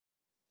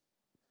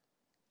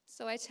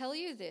So I tell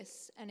you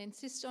this and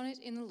insist on it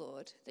in the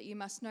Lord, that you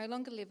must no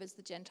longer live as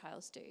the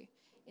Gentiles do,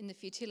 in the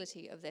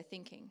futility of their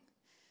thinking.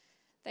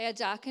 They are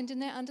darkened in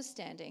their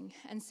understanding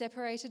and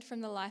separated from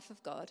the life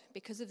of God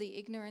because of the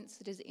ignorance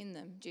that is in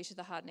them due to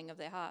the hardening of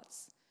their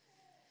hearts.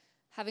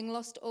 Having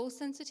lost all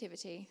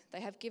sensitivity,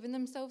 they have given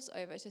themselves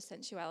over to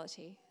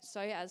sensuality,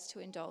 so as to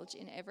indulge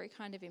in every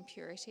kind of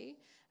impurity,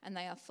 and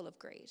they are full of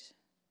greed.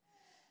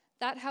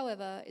 That,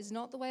 however, is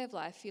not the way of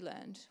life you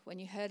learned when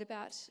you heard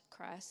about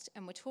Christ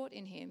and were taught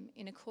in him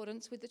in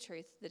accordance with the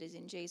truth that is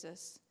in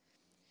Jesus.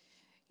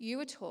 You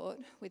were taught,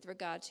 with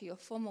regard to your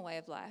former way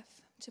of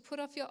life, to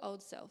put off your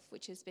old self,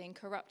 which is being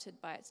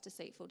corrupted by its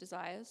deceitful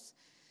desires,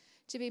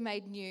 to be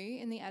made new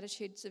in the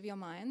attitudes of your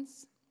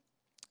minds,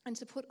 and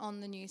to put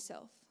on the new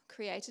self,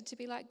 created to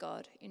be like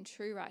God in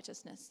true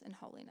righteousness and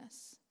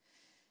holiness.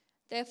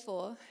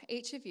 Therefore,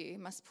 each of you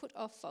must put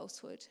off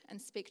falsehood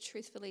and speak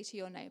truthfully to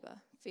your neighbour,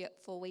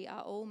 for we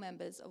are all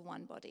members of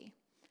one body.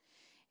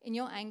 In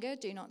your anger,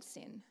 do not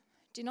sin.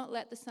 Do not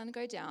let the sun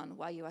go down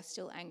while you are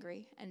still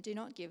angry, and do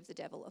not give the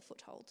devil a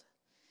foothold.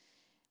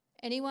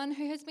 Anyone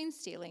who has been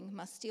stealing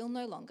must steal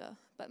no longer,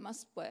 but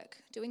must work,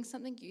 doing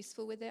something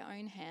useful with their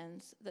own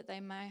hands, that they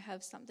may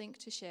have something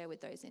to share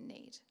with those in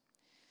need.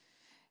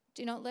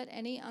 Do not let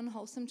any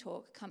unwholesome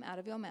talk come out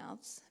of your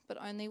mouths, but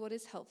only what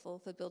is helpful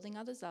for building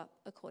others up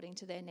according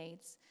to their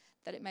needs,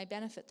 that it may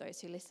benefit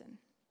those who listen.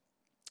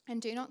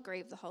 And do not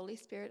grieve the Holy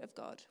Spirit of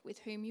God, with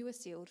whom you were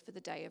sealed for the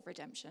day of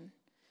redemption.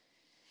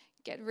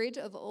 Get rid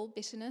of all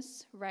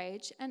bitterness,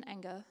 rage and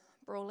anger,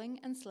 brawling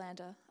and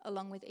slander,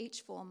 along with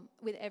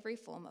every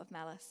form of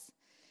malice.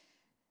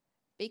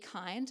 Be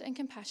kind and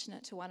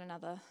compassionate to one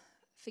another,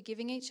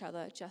 forgiving each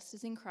other just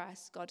as in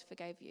Christ God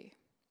forgave you.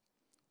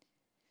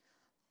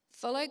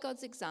 Follow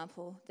God's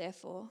example,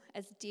 therefore,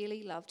 as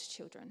dearly loved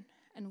children,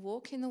 and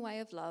walk in the way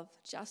of love,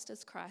 just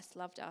as Christ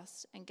loved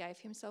us and gave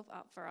himself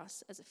up for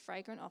us as a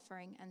fragrant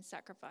offering and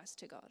sacrifice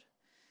to God.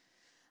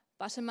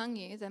 But among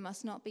you there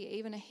must not be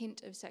even a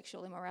hint of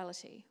sexual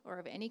immorality, or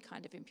of any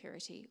kind of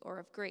impurity, or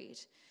of greed,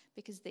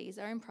 because these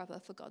are improper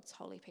for God's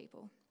holy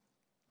people.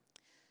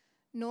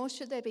 Nor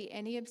should there be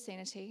any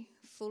obscenity,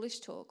 foolish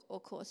talk, or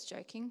coarse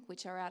joking,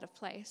 which are out of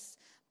place,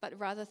 but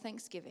rather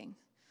thanksgiving.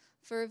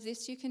 For of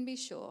this you can be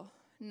sure,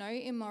 no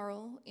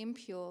immoral,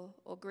 impure,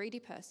 or greedy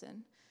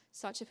person,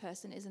 such a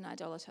person is an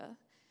idolater,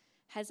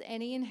 has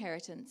any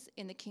inheritance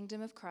in the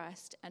kingdom of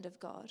Christ and of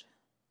God.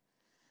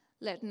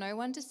 Let no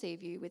one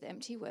deceive you with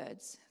empty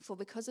words, for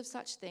because of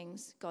such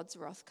things God's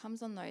wrath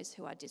comes on those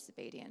who are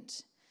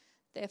disobedient.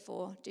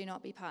 Therefore, do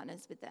not be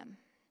partners with them.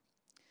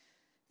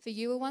 For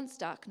you were once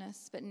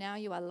darkness, but now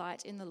you are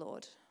light in the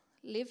Lord.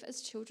 Live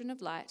as children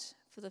of light,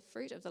 for the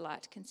fruit of the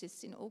light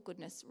consists in all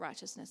goodness,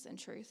 righteousness, and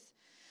truth.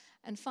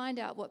 And find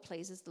out what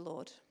pleases the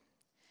Lord.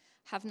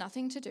 Have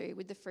nothing to do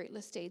with the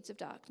fruitless deeds of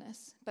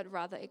darkness, but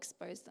rather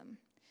expose them.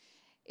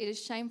 It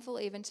is shameful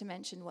even to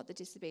mention what the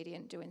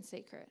disobedient do in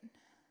secret.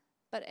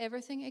 But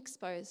everything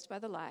exposed by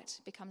the light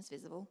becomes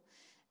visible,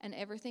 and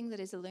everything that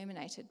is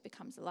illuminated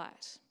becomes a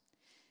light.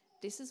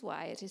 This is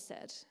why it is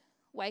said,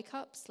 "Wake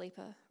up,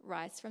 sleeper,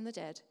 rise from the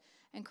dead,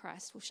 and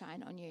Christ will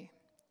shine on you."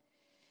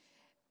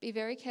 Be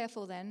very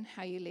careful then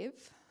how you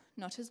live,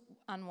 not as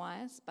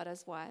unwise, but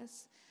as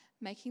wise,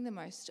 making the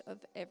most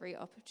of every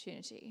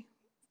opportunity,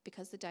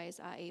 because the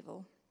days are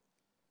evil.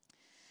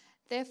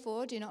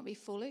 Therefore, do not be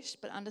foolish,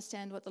 but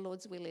understand what the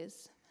Lord's will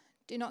is.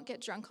 Do not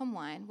get drunk on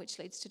wine, which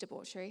leads to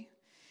debauchery.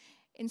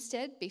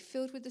 Instead, be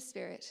filled with the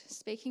Spirit,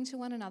 speaking to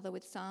one another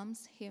with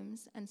psalms,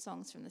 hymns, and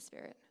songs from the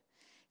Spirit.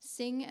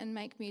 Sing and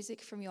make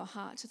music from your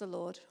heart to the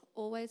Lord,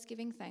 always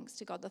giving thanks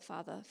to God the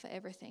Father for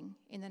everything,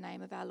 in the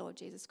name of our Lord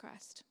Jesus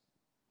Christ.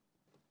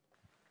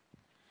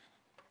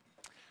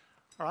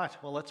 All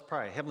right, well, let's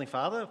pray. Heavenly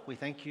Father, we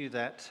thank you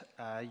that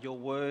your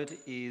word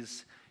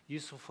is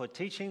useful for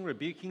teaching,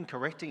 rebuking,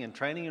 correcting, and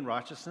training in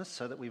righteousness,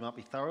 so that we might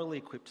be thoroughly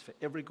equipped for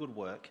every good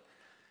work.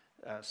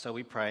 So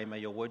we pray, may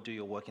your word do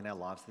your work in our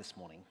lives this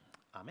morning.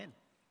 Amen.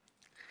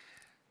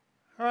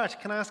 All right,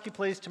 can I ask you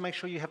please to make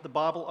sure you have the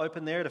Bible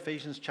open there at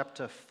Ephesians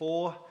chapter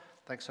 4.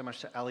 Thanks so much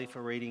to Ali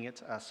for reading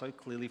it so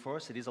clearly for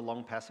us. It is a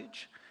long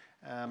passage.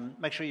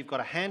 Make sure you've got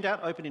a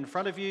handout open in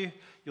front of you.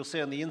 You'll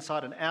see on the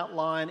inside an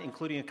outline,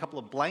 including a couple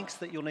of blanks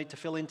that you'll need to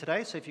fill in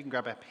today. So if you can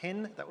grab a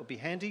pen, that would be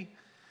handy.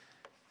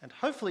 And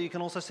hopefully you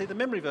can also see the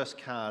memory verse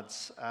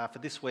cards for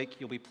this week.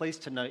 You'll be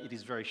pleased to know it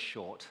is very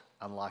short,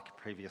 unlike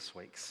previous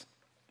weeks.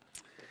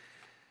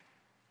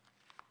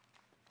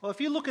 Well, if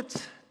you look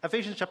at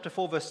Ephesians chapter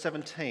 4, verse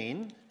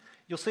 17,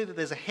 you'll see that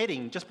there's a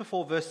heading just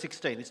before verse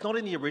 16. It's not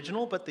in the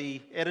original, but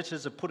the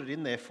editors have put it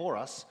in there for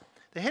us.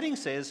 The heading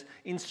says,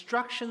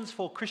 Instructions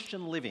for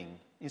Christian Living.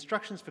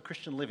 Instructions for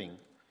Christian Living.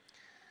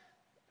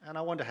 And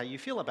I wonder how you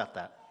feel about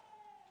that.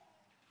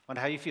 I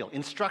wonder how you feel.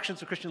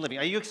 Instructions for Christian Living.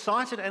 Are you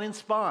excited and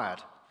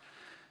inspired?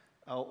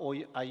 Or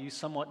are you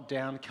somewhat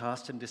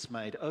downcast and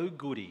dismayed? Oh,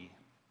 goody.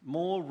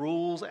 More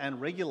rules and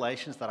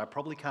regulations that I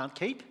probably can't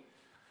keep.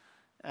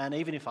 And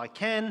even if I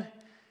can,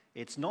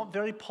 it's not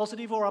very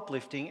positive or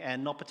uplifting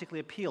and not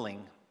particularly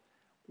appealing.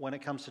 when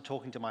it comes to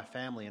talking to my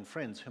family and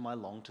friends whom I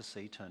long to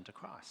see turn to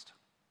Christ?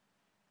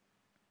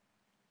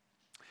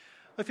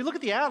 If you look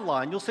at the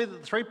outline, you'll see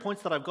that the 3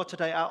 points that I've got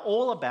today are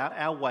all about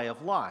our way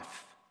of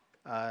life.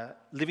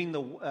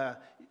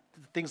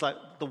 Things like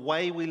the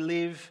way we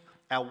live,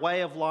 our way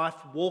of life,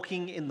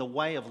 walking in the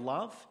way of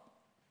love.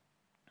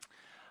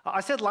 I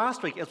said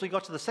last week, as we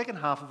got to the second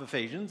half of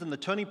Ephesians and the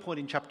turning point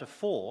in chapter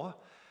 4,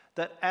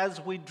 that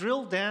as we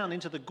drill down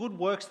into the good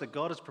works that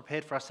God has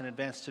prepared for us in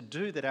advance to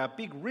do, that our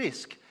big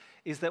risk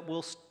is that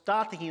we'll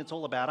start thinking it's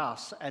all about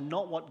us and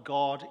not what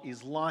God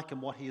is like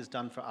and what he has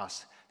done for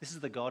us. This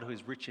is the God who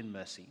is rich in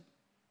mercy.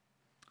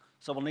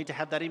 So we'll need to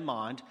have that in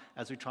mind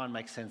as we try and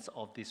make sense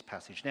of this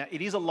passage. Now,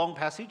 it is a long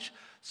passage,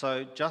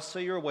 so just so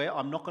you're aware,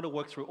 I'm not going to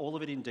work through all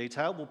of it in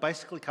detail. We'll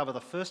basically cover the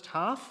first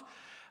half,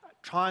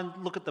 try and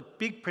look at the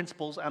big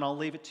principles, and I'll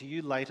leave it to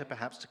you later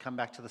perhaps to come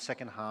back to the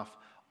second half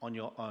on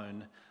your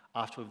own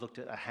after we've looked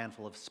at a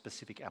handful of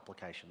specific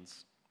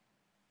applications.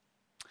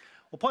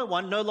 Well, point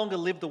one, no longer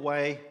live the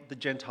way the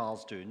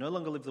Gentiles do. No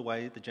longer live the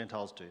way the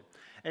Gentiles do.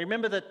 And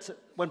remember that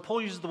when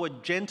Paul uses the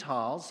word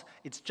Gentiles,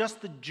 it's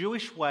just the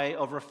Jewish way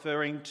of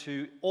referring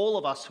to all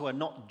of us who are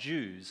not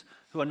Jews,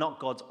 who are not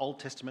God's Old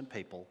Testament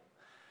people.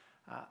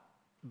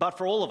 But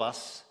for all of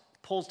us,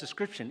 Paul's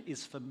description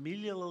is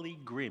familiarly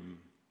grim.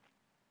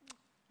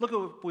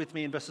 Look with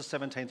me in verses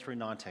 17 through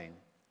 19,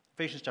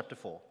 Ephesians chapter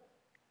 4.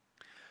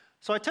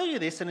 So I tell you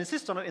this and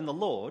insist on it in the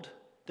Lord,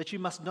 that you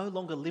must no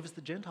longer live as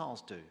the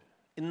Gentiles do,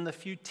 in the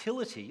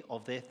futility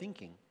of their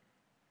thinking.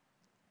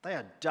 They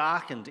are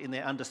darkened in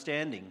their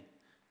understanding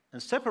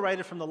and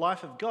separated from the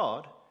life of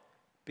God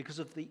because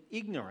of the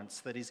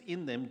ignorance that is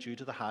in them due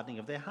to the hardening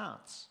of their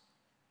hearts.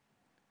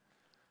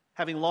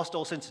 Having lost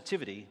all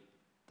sensitivity,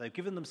 they've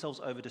given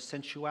themselves over to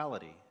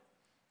sensuality,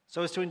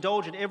 so as to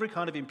indulge in every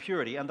kind of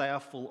impurity, and they are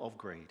full of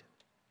greed.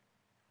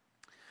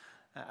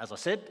 As I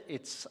said,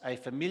 it's a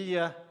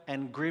familiar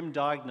and grim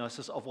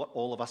diagnosis of what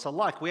all of us are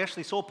like. We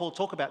actually saw Paul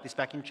talk about this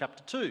back in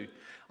chapter 2.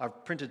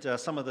 I've printed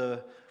some of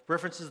the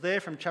references there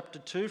from chapter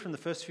 2, from the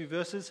first few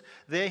verses.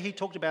 There he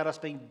talked about us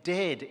being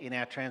dead in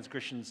our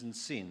transgressions and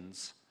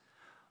sins,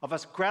 of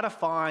us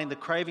gratifying the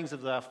cravings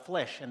of our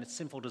flesh and its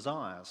sinful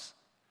desires,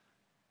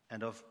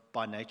 and of,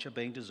 by nature,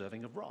 being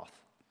deserving of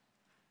wrath.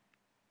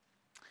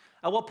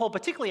 What Paul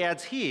particularly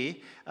adds here,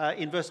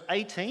 in verse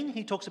 18,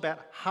 he talks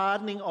about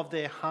hardening of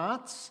their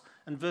hearts,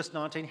 and verse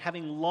 19,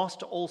 having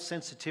lost all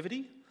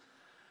sensitivity.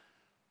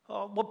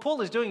 What Paul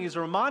is doing is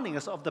reminding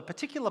us of the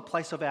particular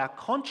place of our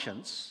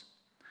conscience,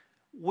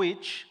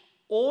 which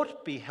ought to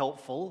be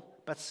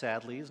helpful, but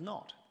sadly is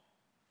not.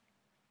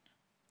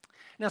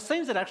 Now, it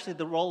seems that actually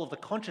the role of the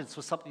conscience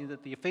was something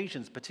that the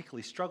Ephesians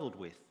particularly struggled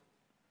with.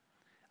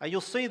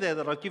 You'll see there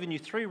that I've given you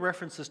 3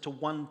 references to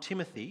 1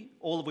 Timothy,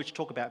 all of which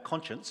talk about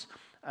conscience.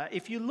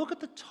 If you look at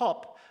the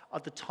top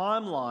of the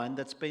timeline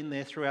that's been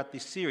there throughout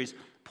this series,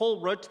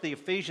 Paul wrote to the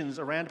Ephesians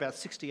around about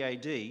 60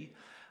 AD,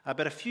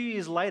 but a few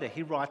years later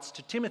he writes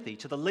to Timothy,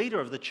 to the leader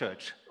of the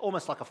church,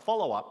 almost like a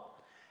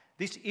follow-up.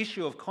 This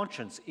issue of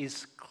conscience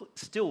is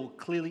still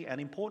clearly an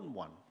important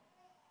one.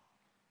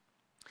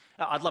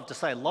 I'd love to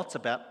say lots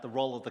about the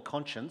role of the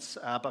conscience,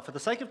 but for the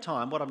sake of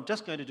time, what I'm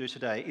just going to do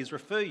today is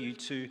refer you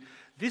to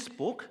this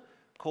book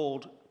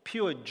called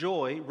Pure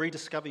Joy,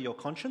 Rediscover Your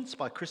Conscience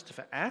by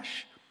Christopher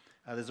Ash.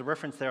 There's a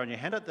reference there on your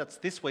handout. That's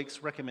this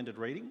week's recommended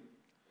reading.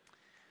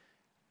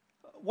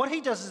 What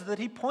he does is that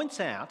he points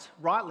out,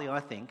 rightly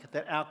I think,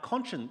 that our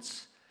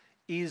conscience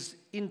is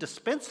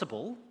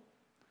indispensable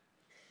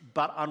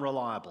but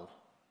unreliable.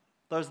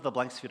 Those are the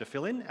blanks for you to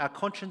fill in. Our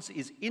conscience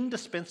is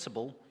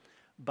indispensable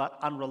but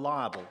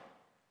unreliable.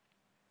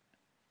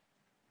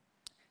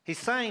 He's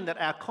saying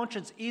that our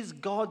conscience is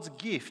God's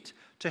gift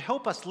to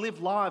help us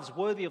live lives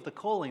worthy of the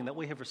calling that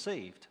we have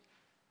received.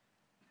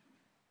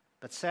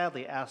 But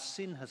sadly, our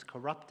sin has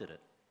corrupted it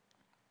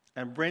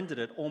and rendered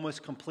it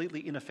almost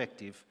completely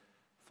ineffective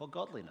for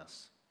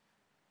godliness.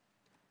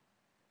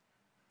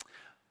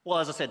 Well,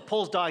 as I said,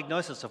 Paul's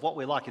diagnosis of what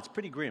we're like, it's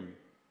pretty grim.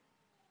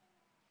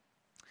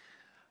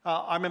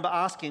 I remember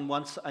asking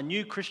once a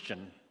new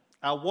Christian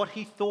what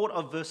he thought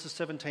of verses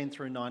 17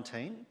 through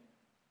 19.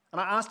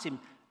 And I asked him,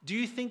 do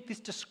you think this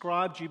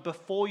described you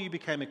before you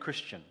became a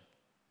Christian?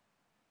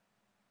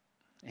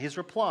 His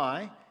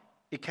reply,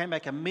 it came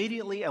back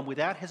immediately and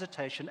without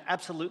hesitation,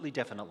 absolutely,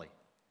 definitely.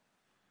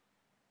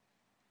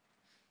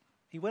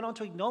 He went on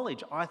to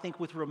acknowledge, I think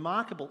with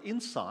remarkable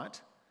insight,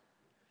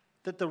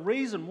 that the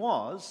reason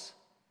was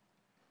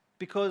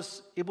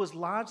because it was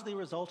largely a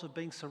result of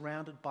being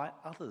surrounded by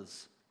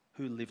others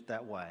who lived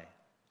that way.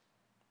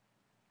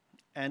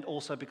 And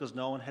also because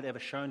no one had ever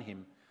shown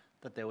him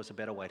that there was a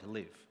better way to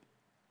live.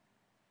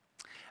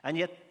 And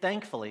yet,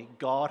 thankfully,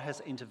 God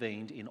has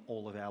intervened in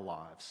all of our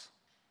lives.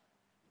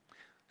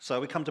 So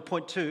we come to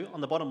point 2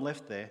 on the bottom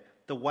left there,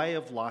 the way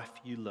of life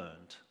you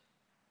learned.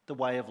 The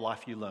way of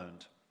life you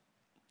learned.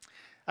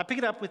 Pick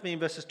it up with me in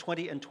verses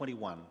 20 and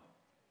 21.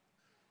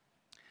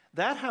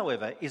 That,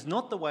 however, is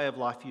not the way of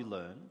life you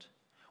learned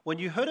when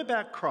you heard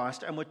about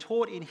Christ and were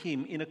taught in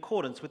him in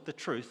accordance with the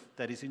truth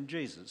that is in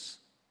Jesus.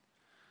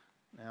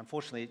 Now,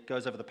 unfortunately, it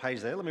goes over the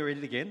page there. Let me read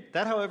it again.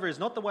 That, however, is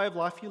not the way of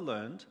life you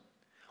learned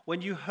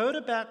when you heard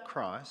about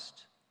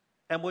Christ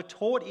and were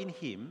taught in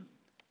him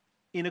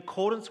in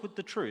accordance with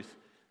the truth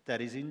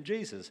that is in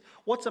Jesus.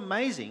 What's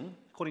amazing,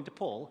 according to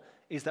Paul,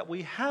 is that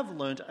we have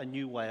learned a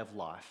new way of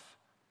life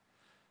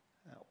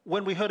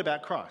when we heard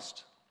about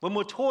Christ, when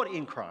we're taught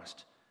in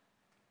Christ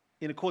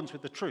in accordance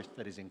with the truth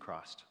that is in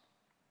Christ.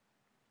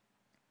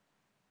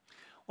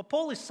 What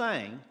Paul is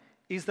saying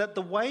is that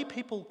the way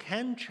people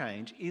can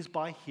change is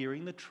by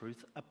hearing the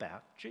truth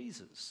about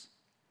Jesus.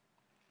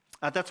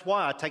 That's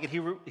why I take it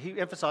he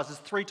emphasises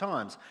 3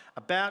 times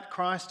about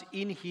Christ,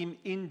 in him,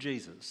 in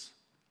Jesus.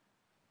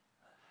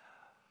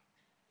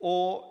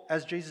 Or,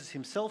 as Jesus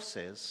himself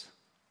says,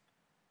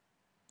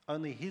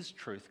 only his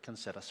truth can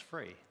set us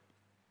free.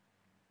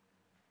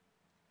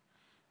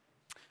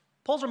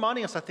 Paul's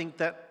reminding us, I think,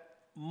 that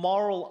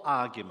moral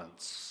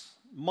arguments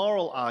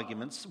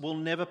will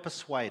never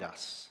persuade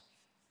us,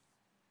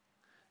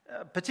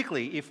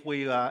 particularly if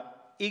we are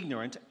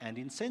ignorant and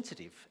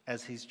insensitive,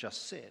 as he's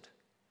just said.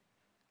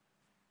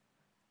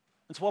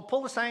 And so what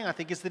Paul is saying, I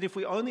think, is that if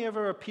we only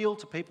ever appeal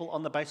to people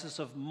on the basis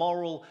of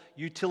moral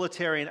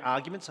utilitarian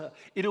arguments,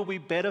 it'll be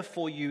better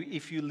for you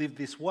if you live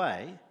this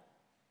way,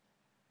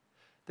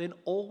 then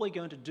all we're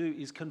going to do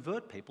is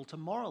convert people to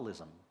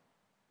moralism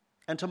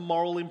and to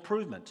moral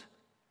improvement.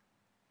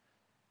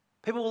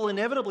 People will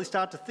inevitably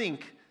start to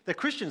think, that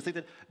Christians think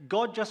that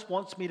God just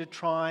wants me to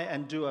try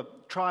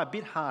a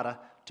bit harder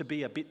to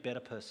be a bit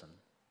better person,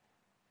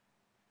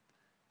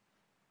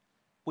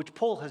 which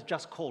Paul has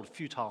just called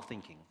futile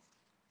thinking.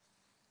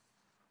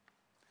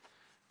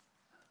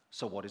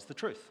 So what is the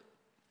truth?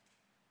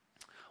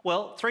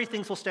 Well, 3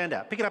 things will stand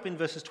out. Pick it up in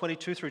verses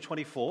 22 through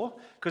 24,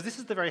 because this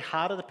is the very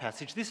heart of the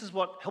passage. This is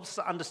what helps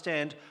us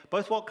understand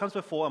both what comes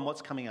before and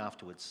what's coming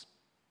afterwards.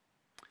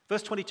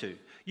 Verse 22,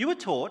 you were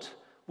taught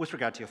with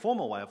regard to your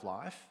former way of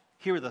life.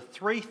 Here are the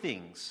 3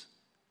 things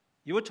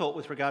you were taught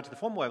with regard to the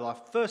former way of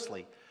life.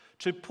 Firstly,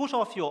 to put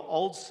off your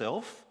old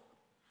self,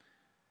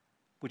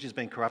 which has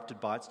been corrupted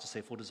by its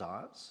deceitful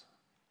desires.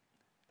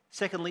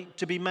 Secondly,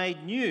 to be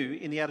made new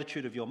in the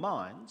attitude of your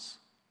minds.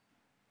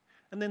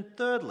 And then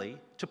thirdly,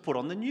 to put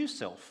on the new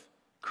self,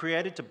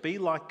 created to be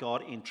like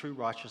God in true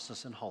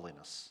righteousness and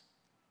holiness.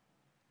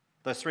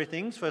 Those 3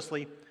 things.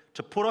 Firstly,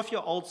 to put off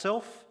your old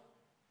self.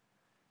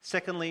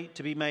 Secondly,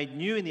 to be made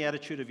new in the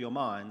attitude of your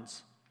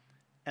minds.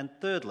 And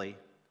thirdly,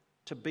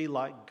 to be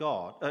like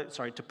God,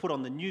 to put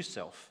on the new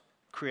self,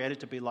 created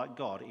to be like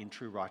God in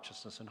true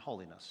righteousness and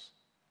holiness.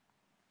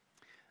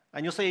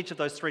 And you'll see each of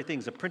those 3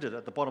 things are printed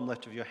at the bottom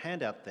left of your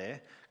handout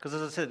there, because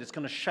as I said, it's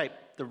going to shape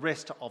the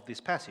rest of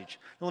this passage.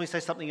 Now, let me say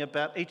something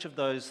about each of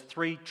those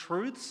 3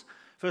 truths.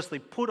 Firstly,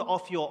 put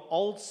off your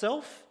old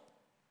self.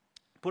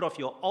 Put off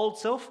your old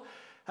self.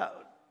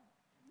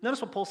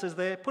 Notice what Paul says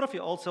there. Put off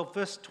your old self,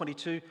 verse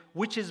 22,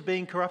 which is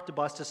being corrupted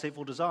by its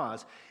deceitful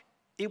desires.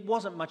 It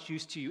wasn't much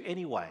use to you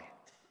anyway,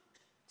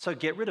 so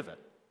get rid of it.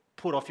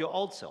 Put off your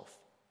old self.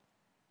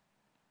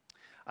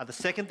 The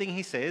second thing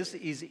he says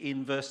is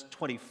in verse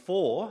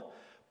 24,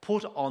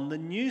 put on the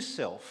new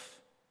self.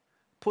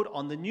 Put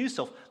on the new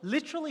self.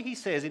 Literally, he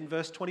says in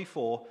verse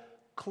 24,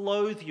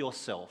 clothe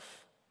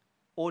yourself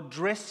or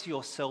dress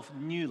yourself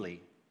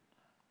newly.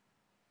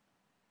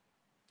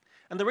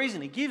 And the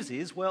reason he gives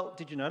is, well,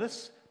 did you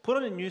notice? Put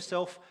on a new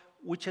self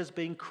which has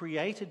been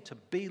created to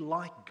be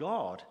like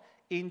God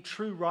in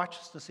true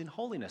righteousness and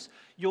holiness.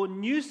 Your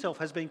new self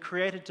has been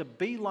created to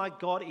be like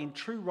God in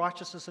true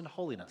righteousness and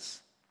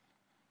holiness.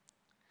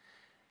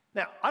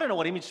 Now, I don't know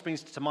what image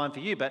springs to mind for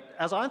you, but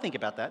as I think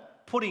about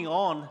that, putting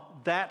on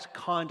that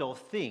kind of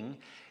thing,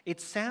 it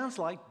sounds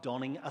like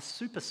donning a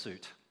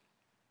supersuit.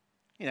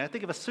 You know,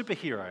 think of a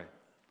superhero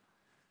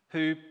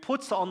who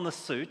puts on the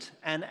suit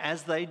and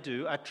as they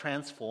do are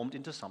transformed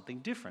into something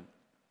different.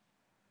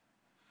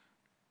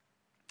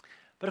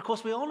 But of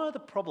course, we all know the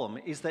problem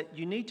is that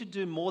you need to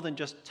do more than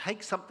just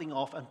take something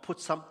off and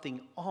put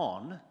something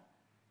on.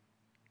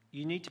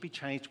 You need to be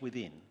changed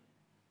within.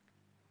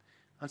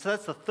 And so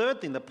that's the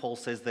third thing that Paul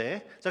says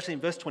there. It's actually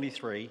in verse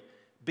 23,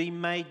 be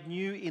made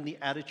new in the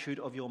attitude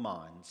of your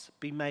minds.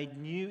 Be made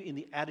new in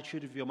the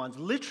attitude of your minds.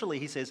 Literally,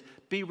 he says,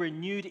 be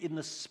renewed in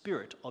the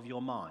spirit of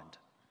your mind.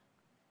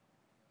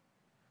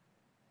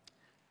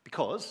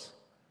 Because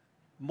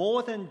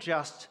more than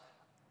just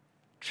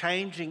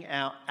changing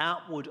our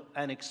outward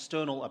and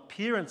external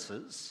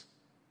appearances,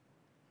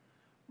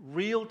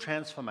 real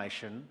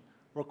transformation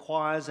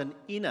requires an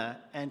inner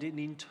and an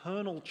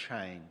internal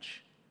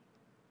change,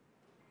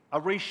 a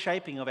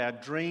reshaping of our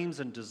dreams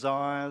and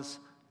desires,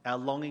 our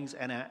longings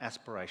and our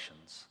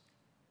aspirations.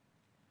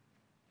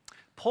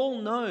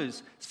 Paul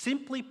knows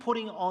simply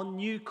putting on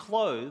new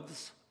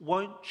clothes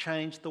won't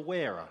change the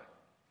wearer.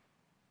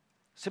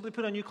 Simply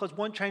put on new clothes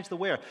won't change the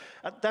wearer.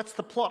 That's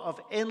the plot of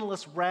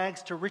endless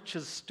rags to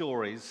riches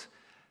stories,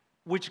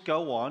 which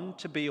go on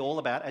to be all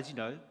about, as you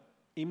know,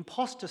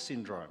 imposter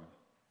syndrome.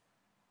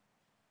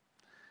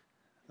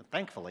 And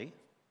thankfully,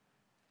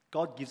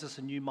 God gives us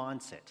a new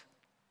mindset.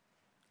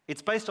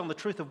 It's based on the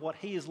truth of what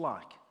he is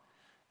like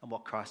and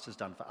what Christ has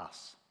done for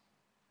us.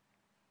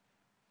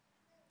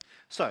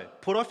 So,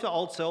 put off your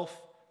old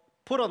self,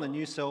 put on the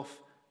new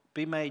self,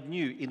 be made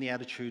new in the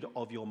attitude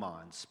of your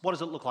minds. What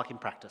does it look like in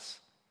practice?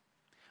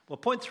 Well,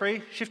 point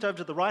 3, shift over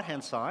to the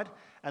right-hand side,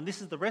 and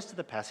this is the rest of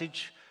the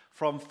passage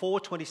from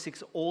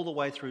 4:26 all the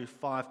way through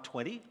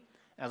 5:20.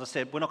 As I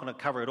said, we're not going to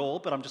cover it all,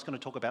 but I'm just going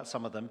to talk about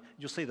some of them.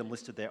 You'll see them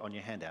listed there on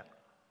your handout.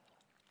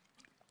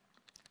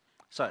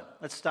 So,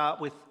 let's start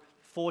with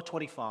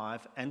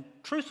 4:25 and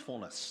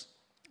truthfulness.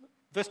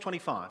 Verse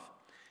 25.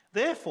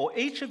 Therefore,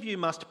 each of you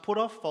must put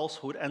off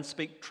falsehood and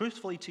speak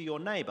truthfully to your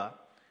neighbour,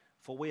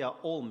 for we are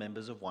all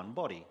members of one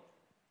body.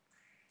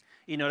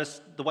 You notice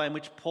the way in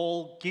which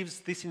Paul gives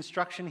this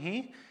instruction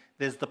here.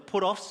 There's the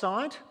put off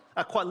side.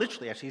 Quite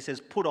literally, actually, he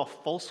says put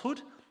off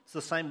falsehood. It's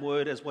the same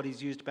word as what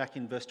he's used back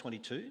in verse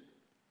 22.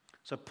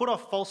 So put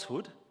off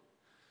falsehood.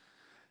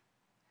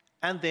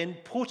 And then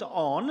put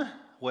on,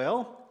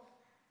 well,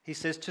 he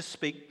says to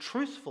speak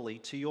truthfully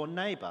to your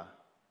neighbour,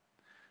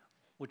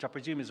 which I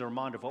presume is a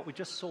reminder of what we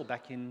just saw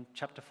back in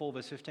chapter 4,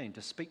 verse 15,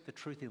 to speak the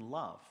truth in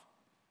love.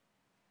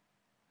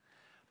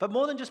 But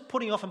more than just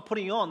putting off and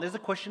putting on, there's a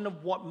question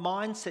of what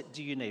mindset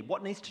do you need?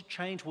 What needs to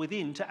change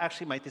within to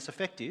actually make this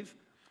effective?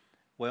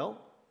 Well,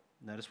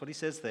 notice what he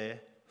says there,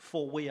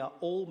 for we are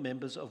all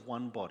members of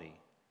one body.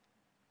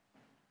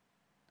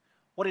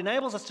 What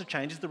enables us to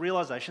change is the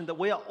realization that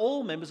we are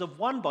all members of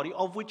one body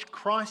of which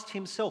Christ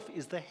himself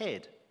is the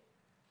head.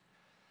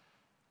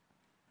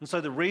 And so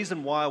the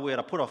reason why we are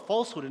to put off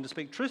falsehood and to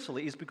speak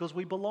truthfully is because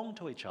we belong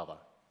to each other.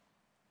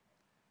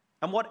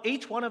 And what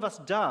each one of us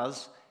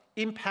does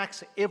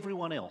impacts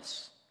everyone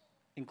else,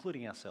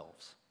 including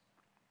ourselves.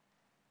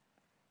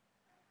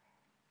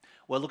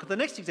 Well, look at the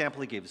next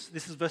example he gives.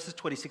 This is verses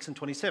 26 and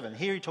 27.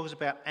 Here he talks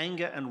about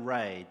anger and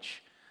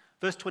rage.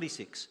 Verse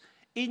 26,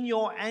 in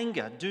your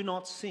anger do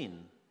not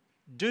sin.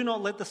 Do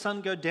not let the sun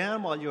go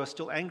down while you are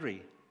still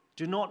angry.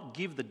 Do not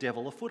give the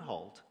devil a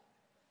foothold.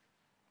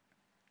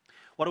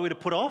 What are we to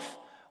put off?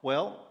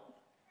 Well,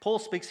 Paul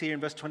speaks here in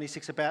verse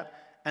 26 about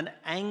an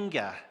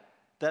anger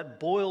that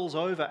boils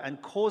over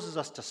and causes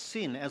us to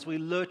sin as we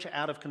lurch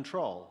out of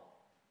control.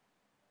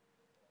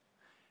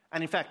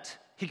 And in fact,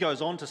 he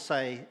goes on to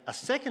say a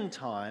second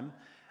time,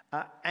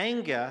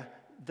 anger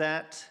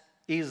that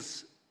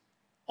is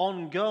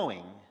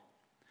ongoing.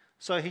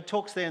 So he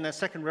talks there in that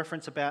second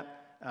reference about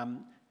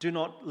do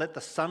not let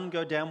the sun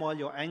go down while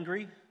you're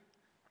angry.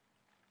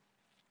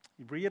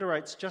 He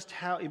reiterates just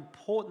how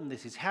important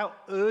this is, how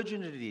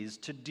urgent it is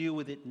to deal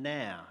with it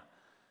now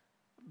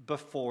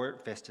before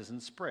it festers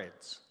and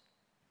spreads.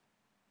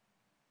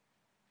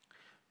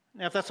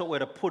 Now, if that's what we're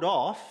to put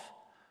off,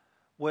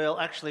 well,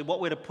 actually,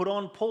 what we're to put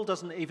on, Paul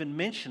doesn't even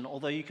mention,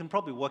 although you can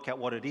probably work out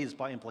what it is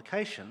by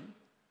implication.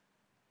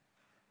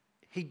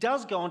 He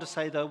does go on to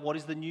say, though, what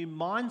is the new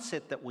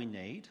mindset that we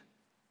need?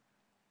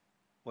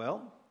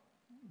 Well,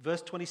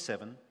 verse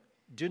 27,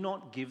 do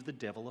not give the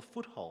devil a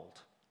foothold.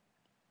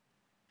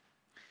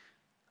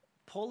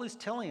 Paul is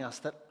telling us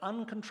that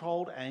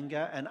uncontrolled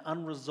anger and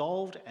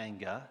unresolved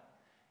anger,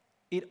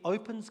 it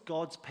opens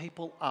God's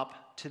people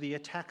up to the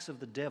attacks of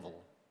the devil.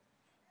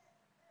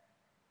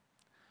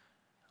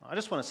 I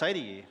just want to say to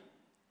you,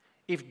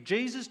 if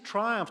Jesus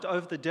triumphed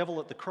over the devil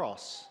at the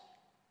cross,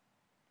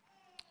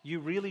 you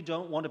really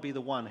don't want to be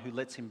the one who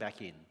lets him back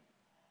in.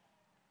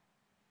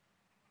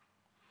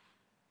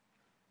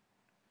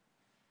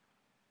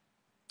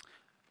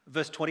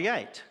 Verse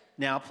 28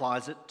 now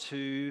applies it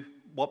to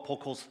what Paul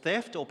calls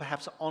theft or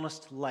perhaps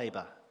honest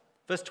labour.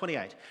 Verse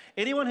 28,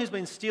 anyone who's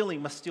been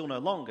stealing must steal no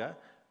longer,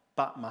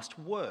 but must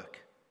work,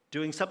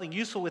 doing something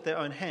useful with their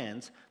own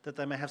hands that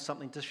they may have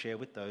something to share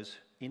with those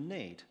in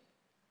need.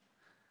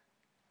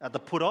 The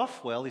put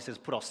off, well, he says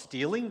put off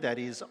stealing, that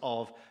is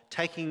of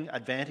taking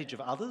advantage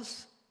of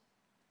others.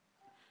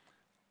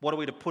 What are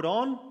we to put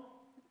on?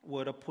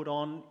 We're to put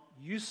on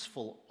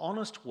useful,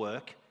 honest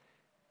work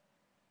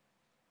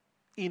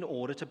in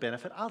order to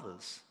benefit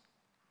others.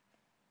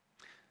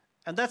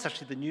 And that's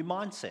actually the new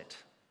mindset.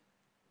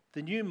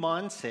 The new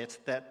mindset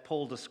that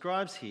Paul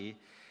describes here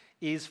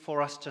is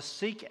for us to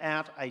seek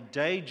out a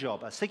day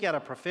job, seek out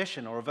a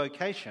profession or a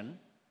vocation.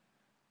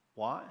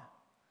 Why?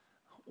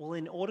 Well,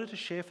 in order to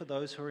share for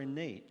those who are in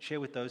need, share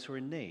with those who are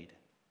in need.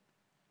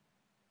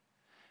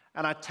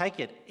 And I take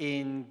it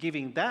in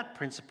giving that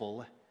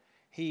principle,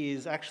 he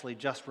is actually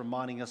just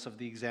reminding us of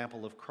the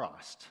example of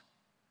Christ.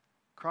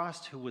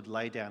 Christ who would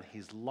lay down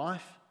his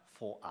life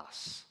for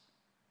us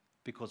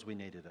because we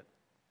needed it.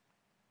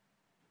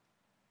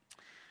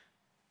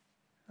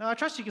 Now, I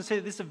trust you can see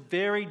that this is a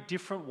very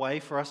different way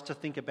for us to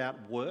think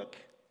about work.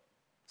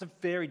 It's a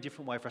very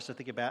different way for us to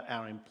think about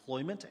our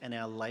employment and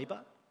our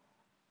labour.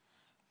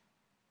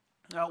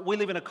 We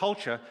live in a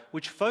culture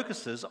which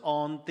focuses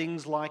on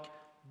things like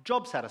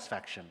job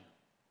satisfaction,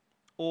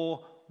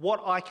 or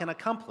what I can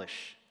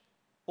accomplish,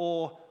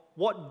 or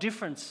what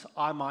difference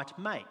I might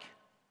make.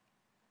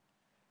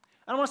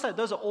 And I want to say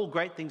those are all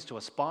great things to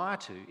aspire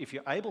to if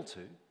you're able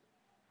to.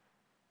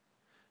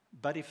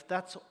 But if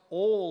that's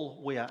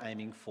all we are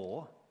aiming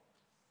for,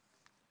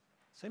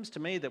 it seems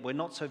to me that we're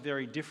not so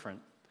very different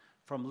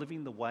from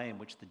living the way in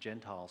which the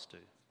Gentiles do.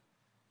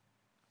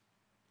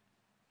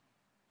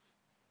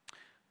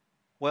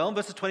 Well, in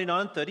verses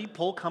 29 and 30,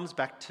 Paul comes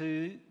back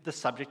to the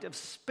subject of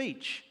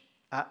speech.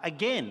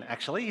 Again,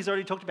 actually, he's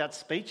already talked about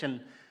speech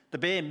and the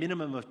bare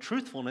minimum of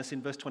truthfulness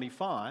in verse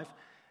 25.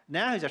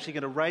 Now he's actually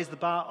going to raise the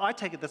bar. I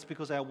take it that's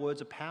because our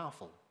words are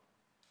powerful.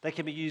 They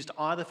can be used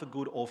either for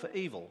good or for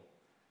evil.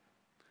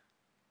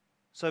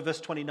 So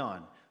verse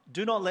 29,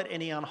 do not let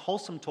any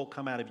unwholesome talk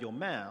come out of your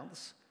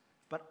mouths,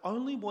 but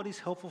only what is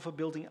helpful for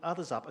building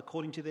others up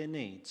according to their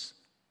needs,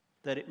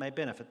 that it may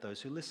benefit those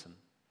who listen.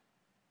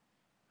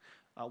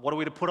 What are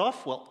we to put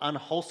off? Well,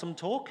 unwholesome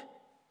talk.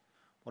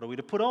 What are we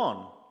to put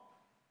on?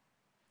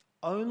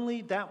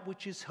 Only that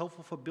which is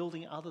helpful for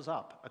building others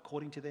up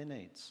according to their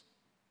needs.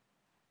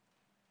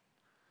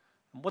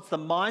 And what's the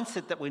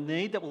mindset that we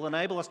need that will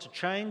enable us to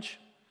change?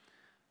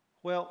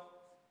 Well,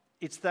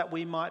 it's that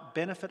we might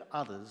benefit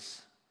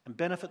others and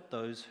benefit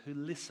those who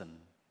listen.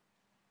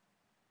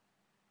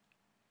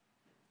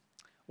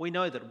 We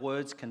know that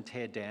words can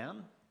tear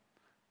down,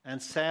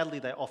 and sadly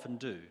they often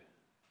do.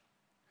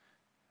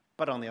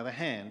 But on the other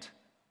hand,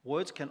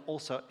 words can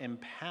also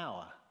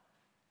empower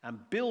and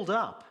build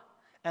up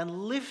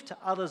and lift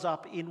others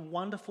up in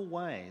wonderful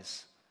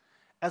ways,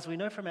 as we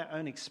know from our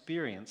own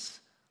experience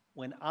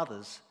when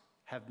others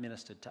have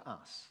ministered to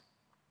us.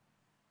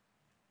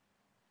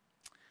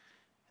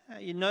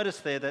 You notice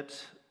there that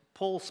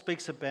Paul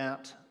speaks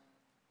about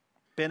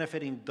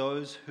benefiting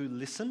those who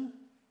listen,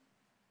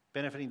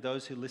 benefiting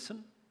those who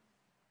listen.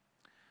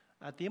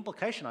 The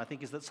implication, I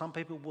think, is that some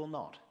people will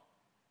not.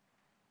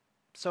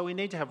 So we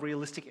need to have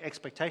realistic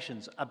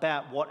expectations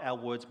about what our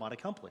words might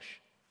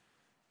accomplish.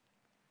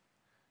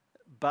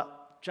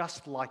 But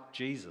just like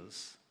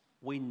Jesus,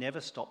 we never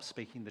stop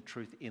speaking the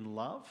truth in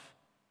love.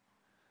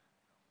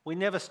 We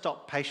never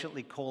stop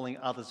patiently calling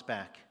others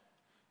back,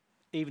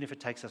 even if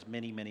it takes us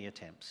many, many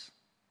attempts.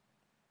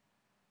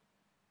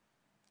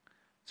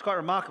 It's quite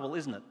remarkable,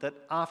 isn't it, that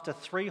after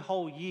 3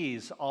 whole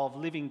years of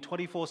living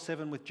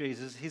 24/7 with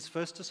Jesus, his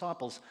first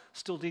disciples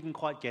still didn't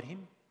quite get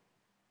him.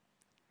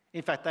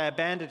 In fact, they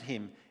abandoned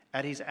him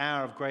at his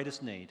hour of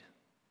greatest need.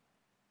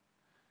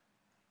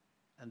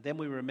 And then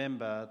we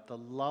remember the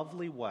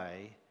lovely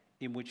way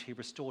in which he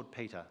restored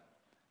Peter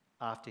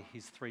after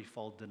his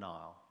 3-fold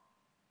denial.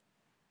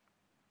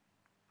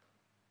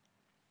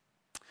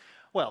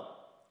 Well,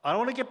 I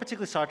don't want to get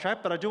particularly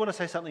sidetracked, but I do want to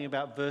say something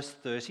about verse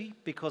 30,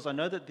 because I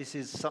know that this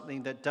is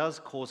something that does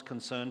cause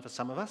concern for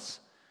some of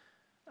us.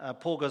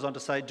 Paul goes on to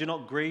say, do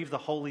not grieve the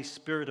Holy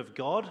Spirit of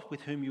God,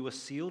 with whom you were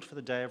sealed for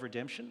the day of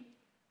redemption.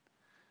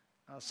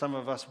 Some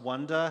of us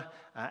wonder,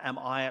 am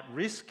I at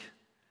risk?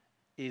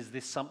 Is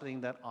this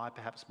something that I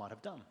perhaps might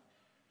have done?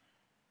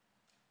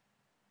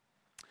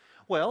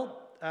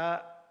 Well,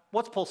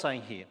 what's Paul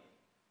saying here?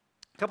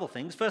 A couple of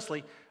things.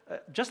 Firstly,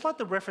 just like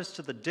the reference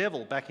to the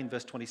devil back in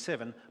verse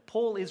 27,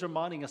 Paul is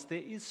reminding us there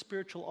is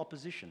spiritual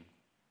opposition.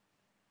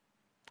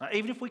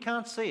 Even if we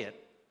can't see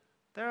it,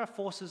 there are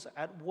forces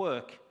at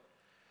work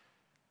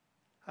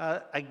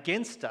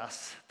against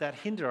us that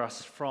hinder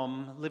us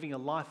from living a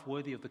life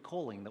worthy of the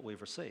calling that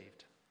we've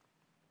received.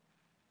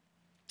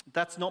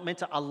 That's not meant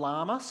to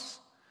alarm us,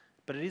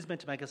 but it is meant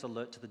to make us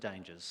alert to the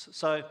dangers.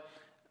 So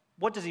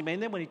what does he mean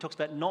then when he talks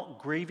about not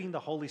grieving the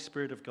Holy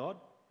Spirit of God?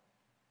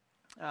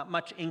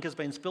 Much ink has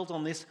been spilled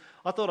on this.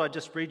 I thought I'd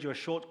just read you a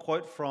short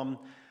quote from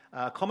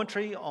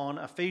commentary on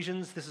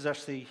Ephesians. This is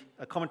actually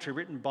a commentary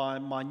written by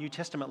my New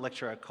Testament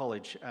lecturer at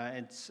college.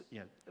 I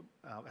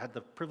had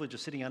the privilege of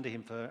sitting under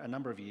him for a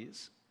number of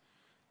years.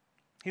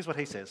 Here's what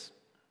he says.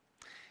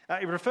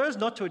 It refers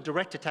not to a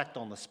direct attack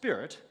on the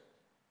Spirit,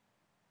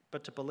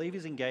 but to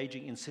believers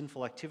engaging in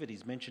sinful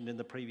activities mentioned in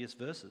the previous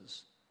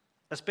verses,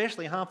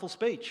 especially harmful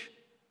speech,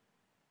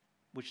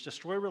 which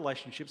destroy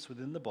relationships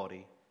within the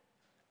body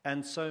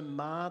and so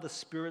mar the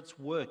Spirit's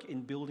work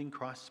in building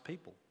Christ's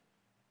people.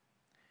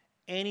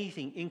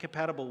 Anything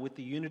incompatible with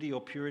the unity or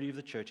purity of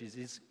the church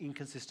is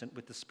inconsistent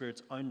with the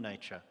Spirit's own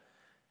nature,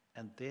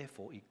 and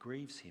therefore it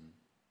grieves him.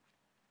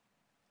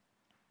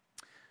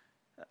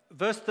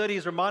 Verse 30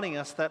 is reminding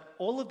us that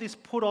all of this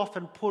put off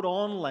and put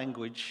on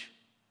language,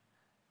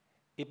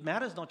 it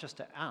matters not just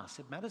to us,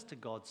 it matters to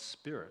God's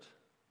Spirit.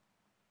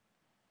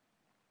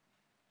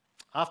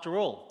 After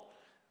all,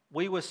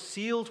 we were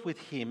sealed with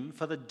him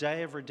for the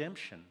day of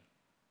redemption.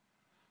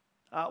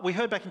 We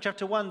heard back in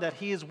chapter 1 that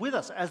he is with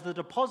us as the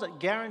deposit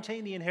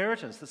guaranteeing the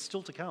inheritance that's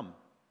still to come.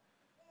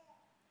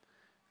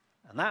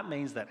 And that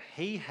means that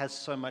he has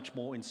so much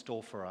more in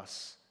store for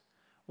us,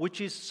 which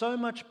is so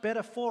much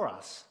better for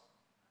us,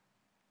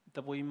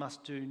 that we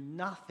must do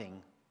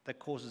nothing that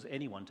causes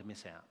anyone to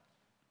miss out.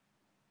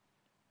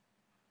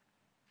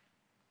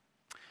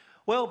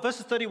 Well,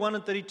 verses 31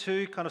 and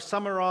 32 kind of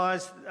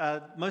summarise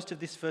most of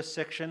this first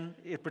section.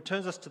 It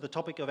returns us to the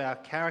topic of our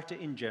character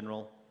in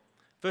general.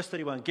 Verse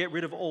 31, get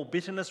rid of all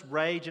bitterness,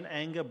 rage and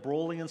anger,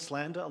 brawling and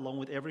slander, along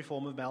with every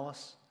form of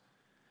malice.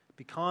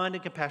 Be kind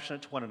and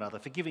compassionate to one another,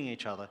 forgiving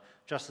each other,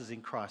 just as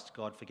in Christ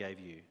God forgave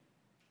you.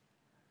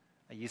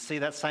 You see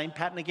that same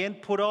pattern again?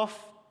 Put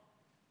off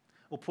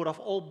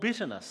all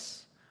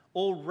bitterness,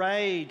 all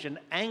rage and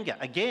anger.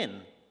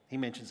 Again, he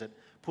mentions it.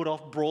 Put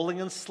off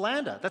brawling and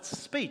slander. That's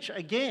speech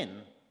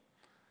again.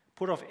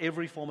 put off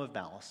every form of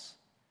malice.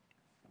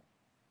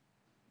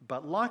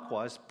 But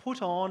likewise,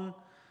 put on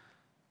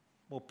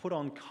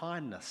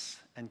kindness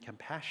and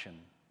compassion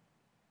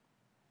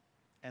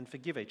and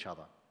forgive each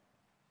other.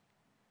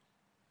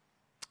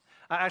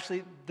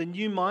 Actually, the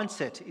new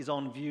mindset is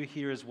on view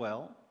here as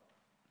well.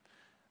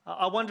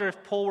 I wonder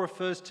if Paul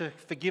refers to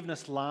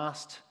forgiveness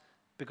last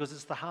because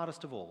it's the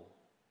hardest of all.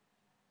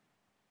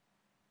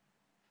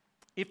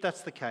 If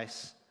that's the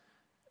case,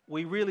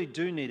 we really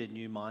do need a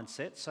new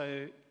mindset,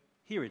 so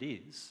here it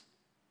is.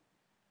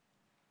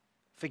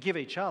 Forgive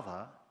each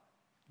other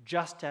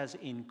just as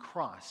in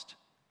Christ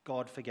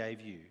God forgave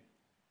you.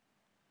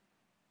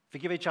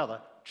 Forgive each other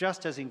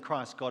just as in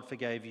Christ God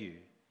forgave you.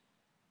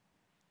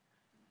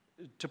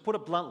 To put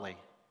it bluntly,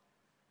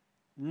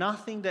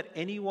 nothing that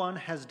anyone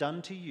has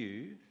done to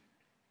you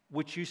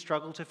which you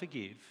struggle to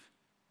forgive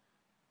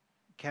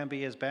can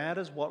be as bad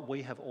as what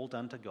we have all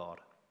done to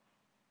God.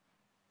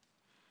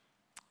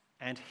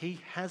 And he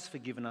has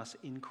forgiven us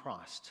in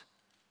Christ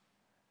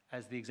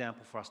as the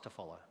example for us to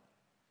follow.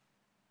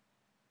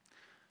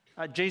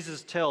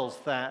 Jesus tells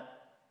that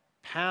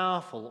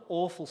powerful,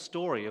 awful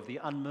story of the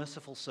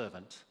unmerciful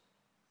servant,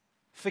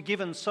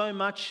 forgiven so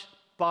much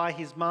by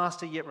his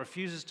master, yet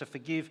refuses to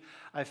forgive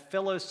a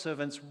fellow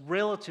servant's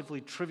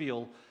relatively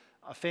trivial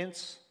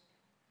offence,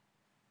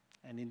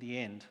 and in the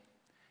end,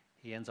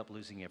 he ends up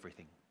losing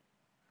everything.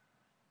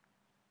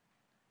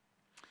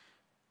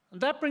 And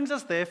that brings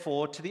us,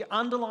 therefore, to the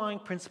underlying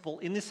principle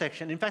in this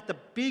section. In fact, the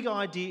big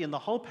idea in the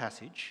whole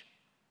passage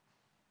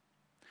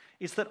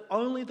is that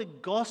only the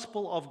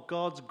gospel of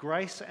God's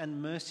grace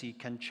and mercy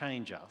can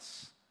change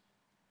us.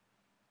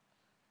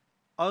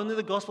 Only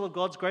the gospel of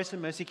God's grace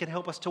and mercy can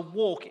help us to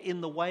walk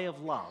in the way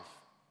of love.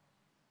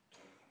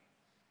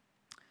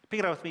 Pick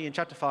it up with me in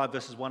chapter 5,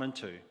 verses 1 and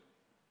 2.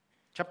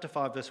 Chapter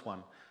 5, verse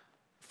 1.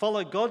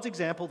 Follow God's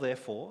example,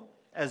 therefore,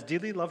 as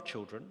dearly loved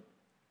children,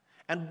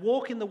 and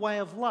walk in the way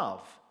of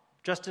love,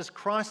 just as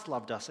Christ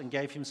loved us and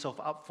gave himself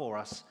up for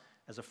us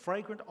as a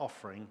fragrant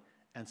offering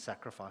and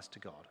sacrifice to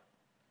God.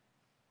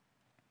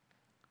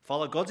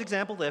 Follow God's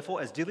example, therefore,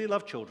 as dearly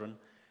loved children,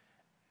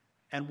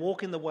 and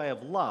walk in the way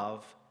of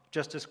love,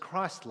 just as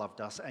Christ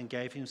loved us and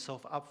gave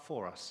himself up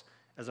for us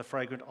as a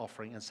fragrant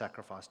offering and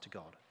sacrifice to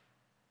God.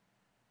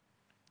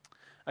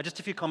 Just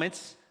a few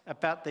comments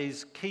about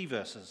these key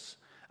verses.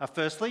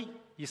 Firstly,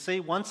 you see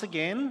once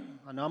again,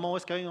 I know I'm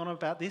always going on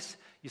about this,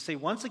 you see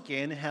once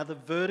again how the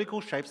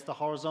vertical shapes the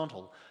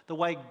horizontal. The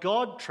way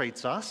God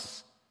treats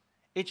us,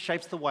 it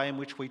shapes the way in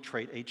which we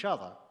treat each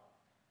other.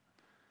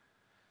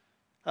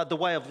 The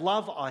way of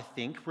love, I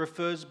think,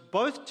 refers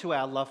both to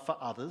our love for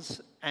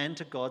others and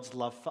to God's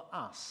love for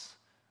us,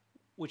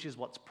 which is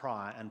what's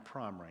prior and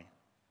primary.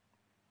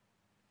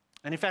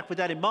 And in fact, with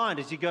that in mind,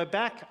 as you go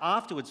back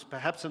afterwards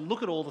perhaps and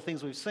look at all the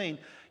things we've seen,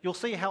 you'll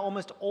see how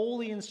almost all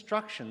the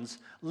instructions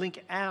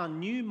link our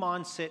new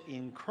mindset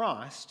in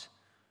Christ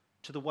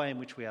to the way in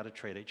which we are to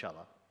treat each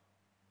other.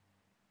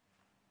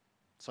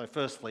 So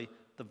firstly,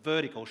 the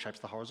vertical shapes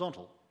the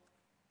horizontal.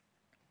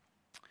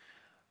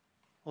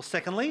 Well,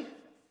 secondly,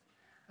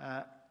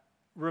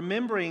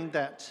 remembering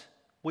that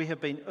we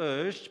have been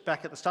urged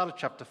back at the start of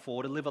chapter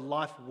 4 to live a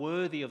life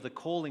worthy of the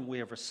calling we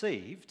have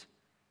received,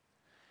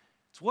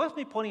 it's worth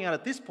me pointing out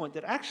at this point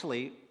that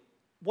actually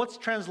what's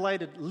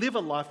translated live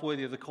a life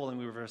worthy of the calling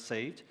we have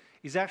received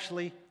is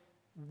actually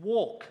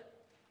walk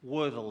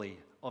worthily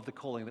of the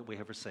calling that we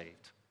have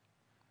received.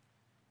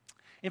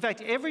 In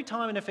fact, every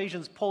time in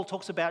Ephesians Paul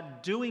talks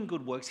about doing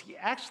good works, he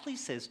actually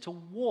says to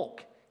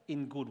walk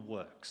in good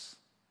works.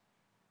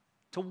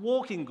 To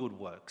walk in good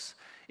works.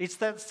 It's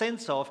that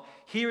sense of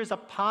here is a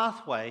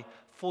pathway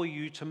for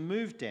you to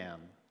move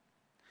down.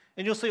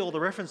 And you'll see all the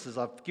references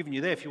I've given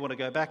you there if you want to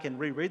go back and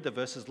reread the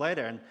verses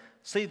later and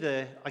see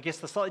the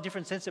slightly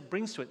different sense it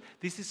brings to it.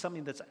 This is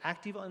something that's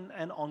active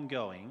and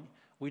ongoing.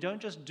 We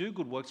don't just do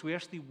good works, we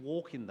actually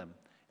walk in them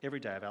every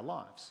day of our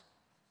lives.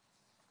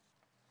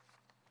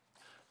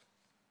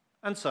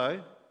 And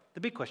so,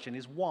 the big question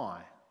is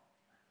why?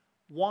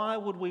 Why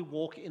would we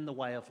walk in the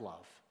way of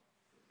love?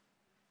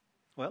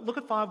 Well, look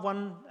at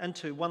 5:1 and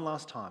 2 one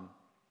last time.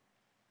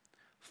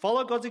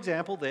 Follow God's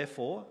example,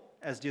 therefore,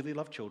 as dearly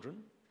loved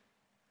children,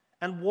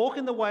 and walk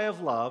in the way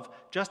of love,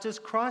 just as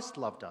Christ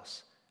loved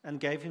us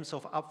and gave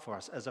himself up for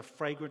us as a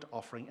fragrant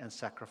offering and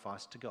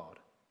sacrifice to God.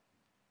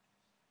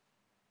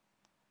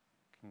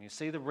 Can you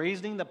see the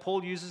reasoning that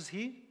Paul uses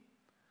here?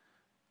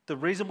 The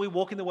reason we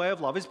walk in the way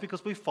of love is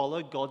because we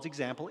follow God's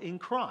example in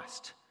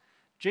Christ.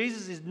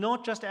 Jesus is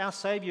not just our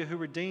Saviour who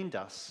redeemed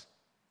us.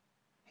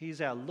 He is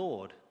our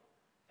Lord,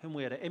 whom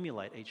we are to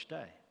emulate each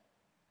day.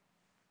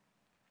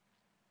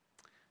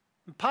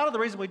 And part of the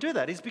reason we do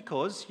that is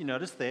because, you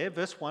notice there,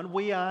 verse 1,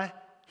 we are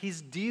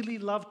his dearly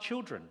loved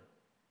children.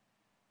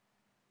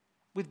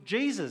 With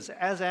Jesus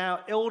as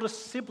our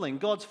eldest sibling,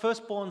 God's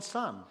firstborn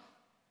son.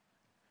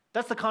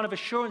 That's the kind of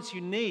assurance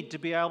you need to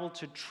be able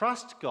to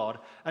trust God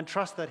and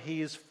trust that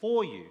he is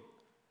for you.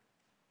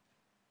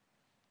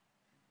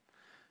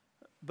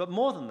 But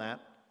more than that,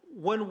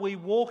 when we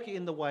walk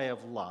in the way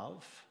of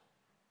love,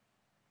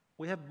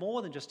 we have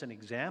more than just an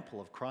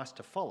example of Christ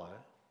to follow.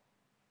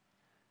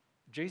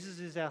 Jesus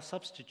is our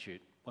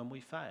substitute when we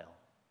fail.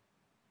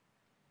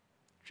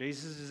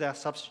 Jesus is our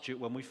substitute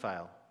when we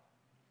fail.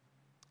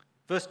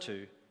 Verse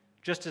 2,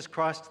 just as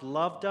Christ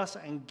loved us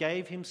and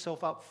gave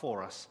himself up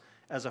for us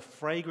as a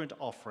fragrant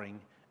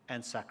offering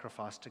and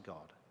sacrifice to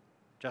God.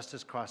 Just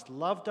as Christ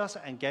loved us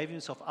and gave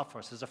himself up for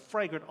us as a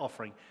fragrant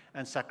offering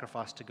and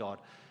sacrifice to God.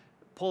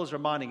 Paul is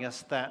reminding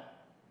us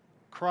that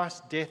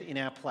Christ's death in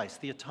our place,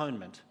 the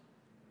atonement,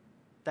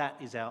 that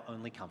is our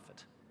only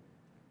comfort.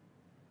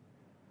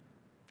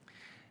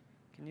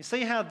 Can you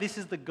see how this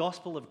is the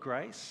gospel of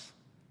grace?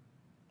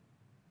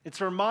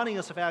 It's reminding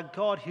us of our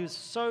God who is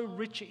so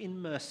rich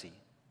in mercy,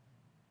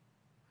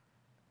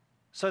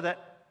 so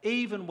that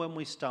even when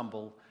we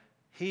stumble,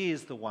 he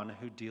is the one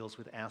who deals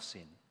with our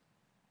sin.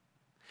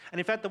 And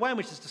in fact, the way in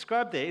which it's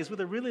described there is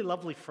with a really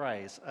lovely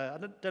phrase. I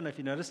don't know if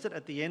you noticed it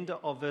at the end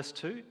of verse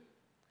 2.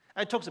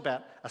 It talks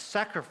about a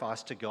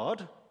sacrifice to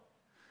God,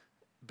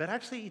 but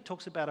actually it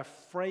talks about a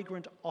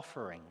fragrant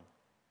offering,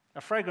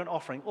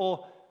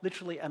 or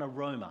literally an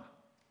aroma,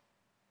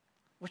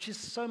 which is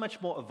so much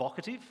more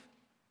evocative.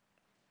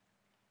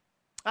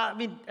 I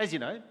mean, as you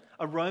know,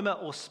 aroma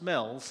or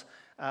smells,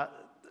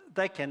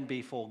 they can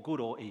be for good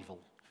or evil.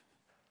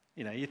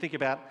 You know, you think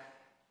about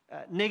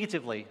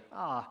negatively,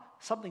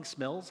 something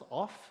smells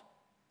off.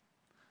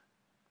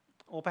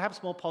 Or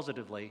perhaps more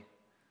positively,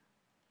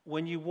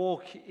 when you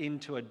walk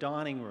into a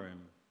dining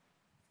room,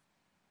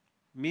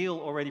 meal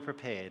already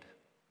prepared,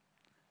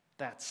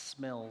 that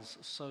smells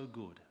so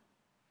good.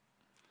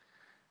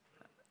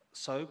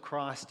 So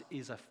Christ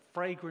is a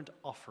fragrant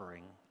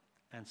offering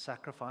and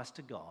sacrifice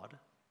to God,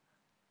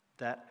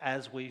 that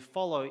as we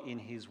follow in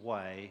his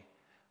way,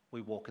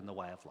 we walk in the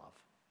way of love.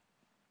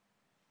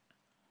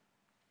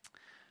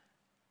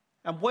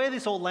 And where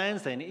this all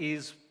lands then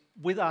is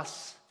with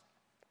us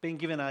being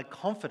given a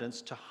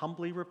confidence to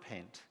humbly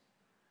repent.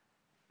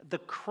 The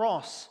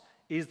cross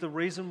is the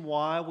reason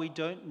why we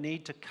don't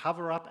need to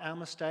cover up our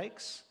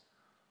mistakes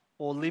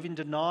or live in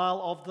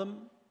denial of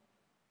them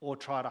or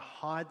try to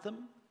hide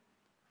them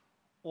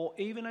or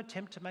even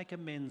attempt to make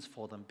amends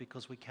for them,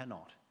 because we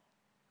cannot.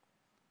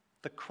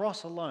 The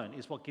cross alone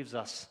is what gives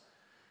us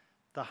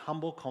the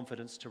humble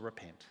confidence to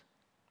repent.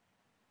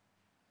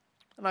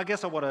 And I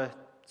guess I want to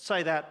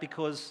say that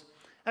because,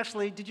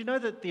 actually, did you know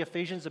that the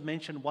Ephesians are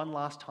mentioned one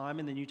last time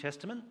in the New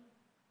Testament?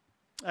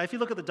 If you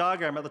look at the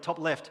diagram at the top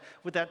left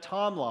with that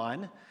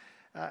timeline,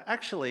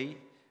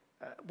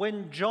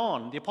 when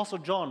John, the Apostle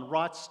John,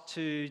 writes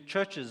to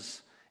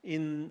churches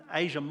in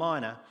Asia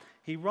Minor,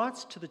 he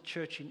writes to the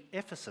church in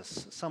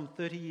Ephesus some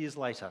 30 years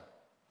later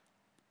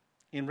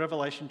in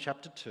Revelation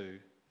chapter 2.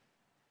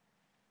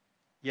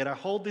 Yet I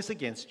hold this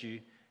against you,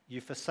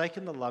 you've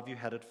forsaken the love you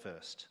had at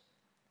first.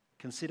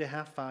 Consider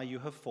how far you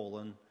have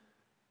fallen,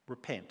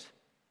 repent,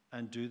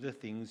 and do the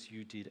things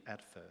you did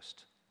at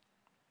first.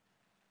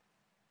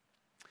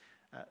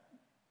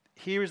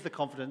 Here is the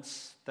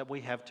confidence that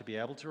we have to be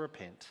able to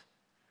repent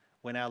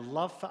when our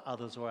love for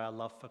others or our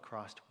love for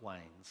Christ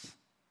wanes.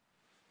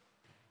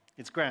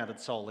 It's grounded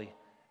solely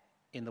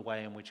in the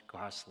way in which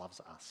Christ loves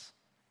us.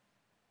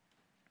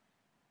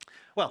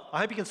 Well, I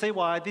hope you can see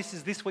why this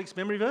is this week's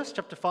memory verse,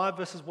 chapter 5,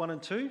 verses 1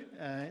 and 2.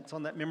 It's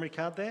on that memory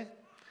card there.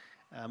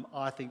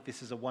 I think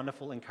this is a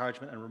wonderful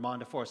encouragement and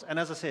reminder for us. And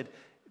as I said,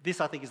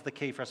 this I think is the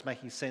key for us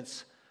making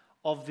sense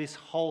of this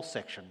whole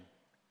section.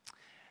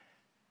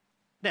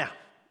 Now,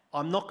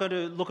 I'm not going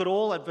to look at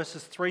all at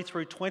verses 3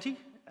 through 20.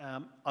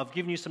 I've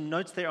given you some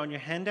notes there on your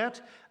handout.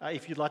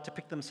 If you'd like to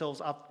pick them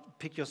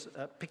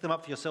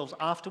up for yourselves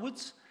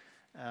afterwards.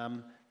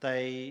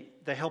 They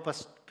help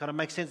us kind of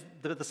make sense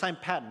that the same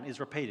pattern is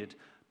repeated.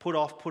 Put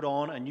off, put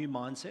on a new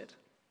mindset.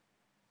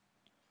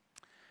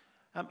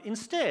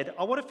 Instead,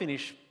 I want to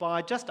finish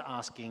by just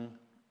asking,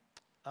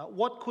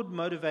 what could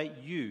motivate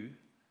you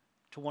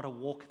to want to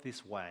walk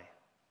this way?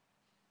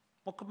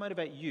 What could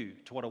motivate you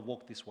to want to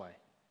walk this way?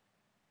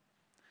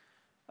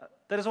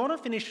 That is, I want to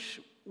finish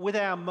with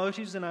our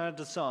motives and our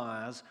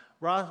desires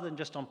rather than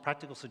just on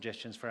practical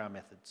suggestions for our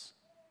methods.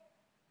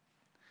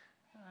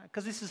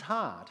 Because this is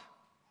hard,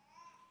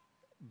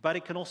 but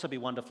it can also be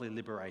wonderfully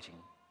liberating.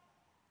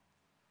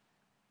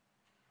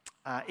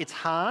 It's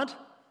hard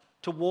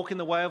to walk in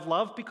the way of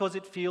love because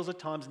it feels at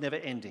times never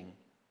ending.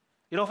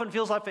 It often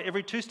feels like for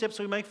every 2 steps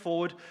we make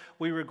forward,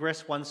 we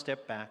regress 1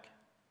 step back.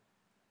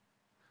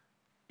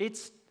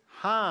 It's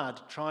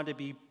hard trying to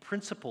be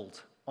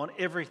principled on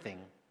everything.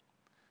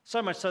 So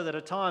much so that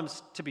at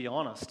times, to be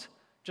honest,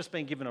 just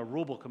being given a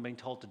rule book and being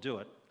told to do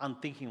it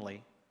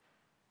unthinkingly,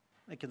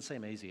 it can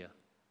seem easier.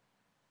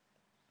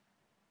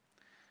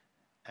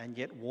 And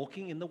yet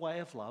walking in the way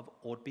of love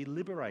ought to be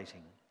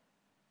liberating.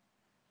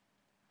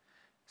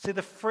 See,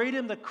 the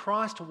freedom that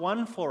Christ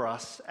won for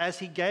us as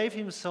he gave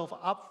himself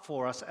up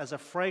for us as a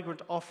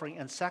fragrant offering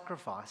and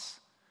sacrifice,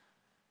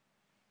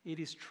 it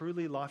is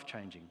truly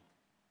life-changing.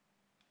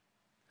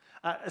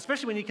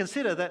 Especially when you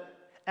consider that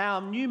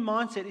our new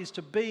mindset is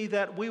to be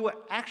that we were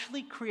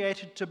actually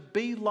created to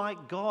be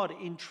like God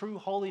in true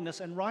holiness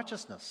and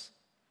righteousness.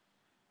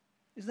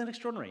 Isn't that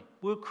extraordinary?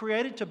 We were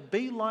created to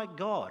be like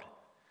God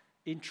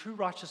in true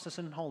righteousness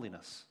and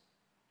holiness.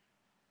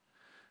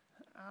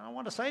 I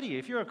want to say to you,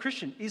 if you're a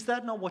Christian, is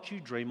that not what you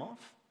dream of?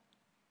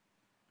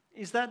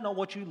 Is that not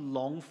what you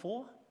long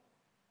for?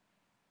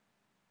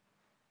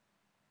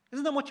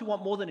 Isn't that what you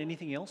want more than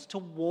anything else, to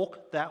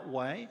walk that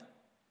way?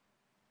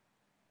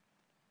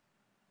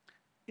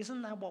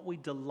 Isn't that what we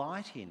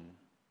delight in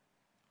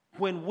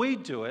when we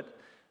do it,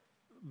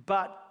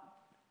 but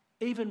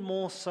even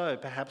more so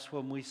perhaps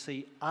when we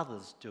see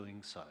others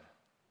doing so?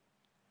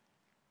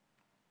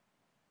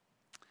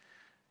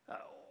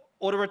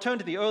 Or to return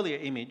to the earlier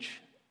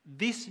image,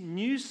 this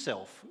new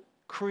self,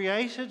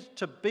 created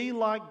to be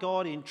like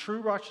God in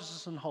true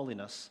righteousness and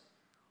holiness,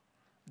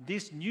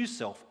 this new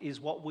self is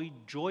what we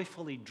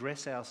joyfully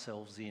dress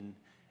ourselves in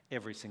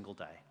every single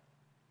day.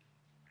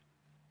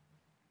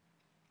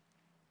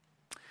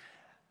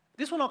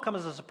 This will not come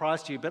as a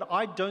surprise to you, but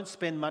I don't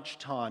spend much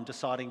time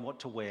deciding what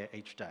to wear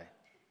each day.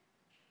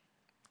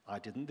 I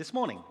didn't this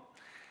morning.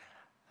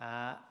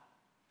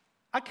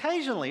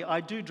 Occasionally,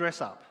 I do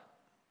dress up.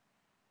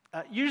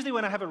 Usually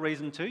when I have a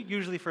reason to,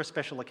 usually for a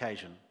special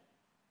occasion.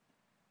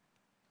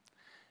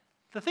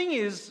 The thing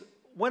is,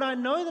 when I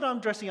know that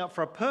I'm dressing up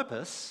for a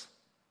purpose,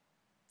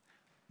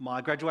 my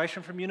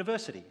graduation from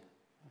university,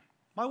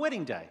 my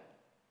wedding day,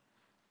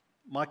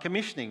 my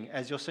commissioning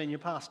as your senior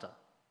pastor,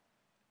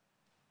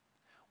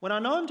 when I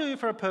know I'm doing it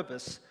for a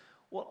purpose,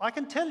 well, I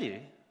can tell you,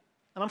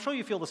 and I'm sure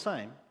you feel the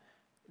same,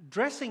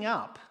 dressing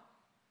up,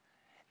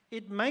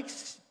 it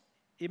makes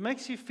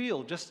you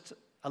feel just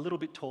a little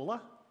bit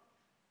taller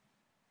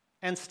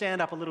and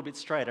stand up a little bit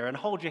straighter and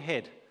hold your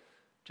head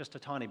just a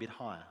tiny bit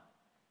higher.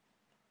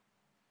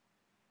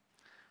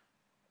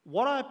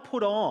 What I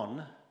put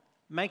on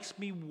makes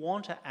me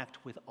want to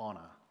act with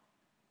honour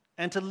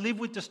and to live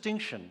with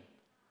distinction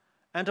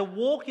and to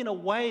walk in a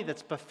way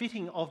that's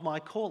befitting of my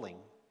calling.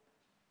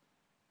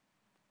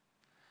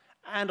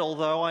 And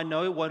although I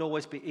know it won't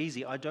always be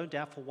easy, I don't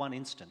doubt for one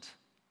instant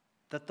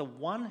that the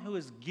one who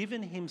has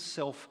given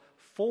himself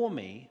for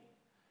me,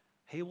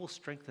 he will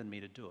strengthen me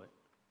to do it.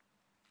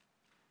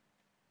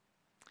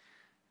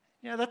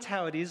 You know, that's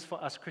how it is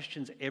for us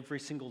Christians every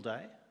single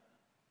day.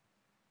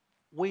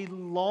 We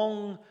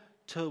long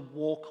to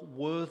walk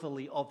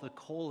worthily of the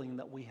calling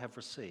that we have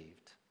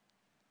received.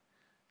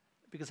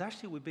 Because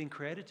actually we've been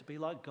created to be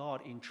like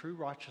God in true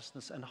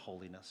righteousness and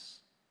holiness.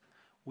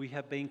 We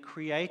have been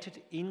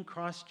created in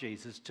Christ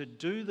Jesus to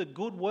do the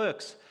good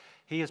works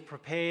he has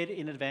prepared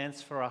in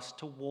advance for us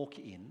to walk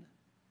in.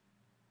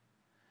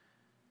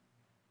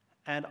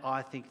 And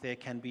I think there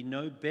can be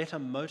no better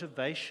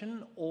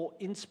motivation or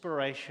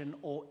inspiration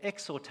or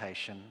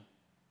exhortation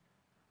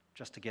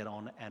just to get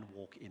on and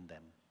walk in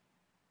them.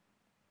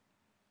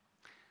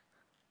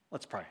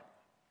 Let's pray.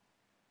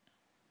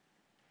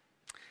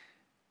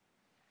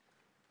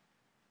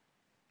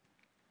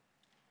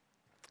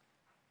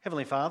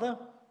 Heavenly Father,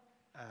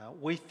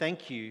 we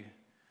thank you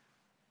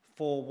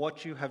for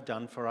what you have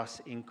done for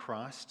us in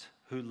Christ,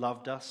 who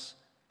loved us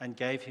and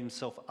gave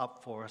himself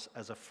up for us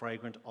as a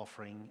fragrant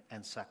offering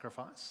and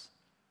sacrifice.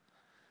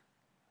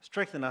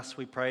 Strengthen us,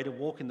 we pray, to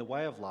walk in the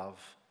way of love,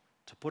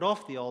 to put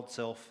off the old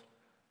self,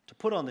 to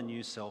put on the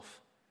new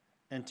self,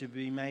 and to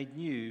be made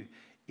new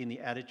in the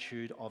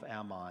attitude of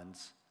our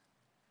minds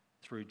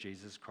through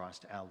Jesus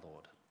Christ our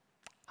Lord.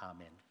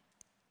 Amen.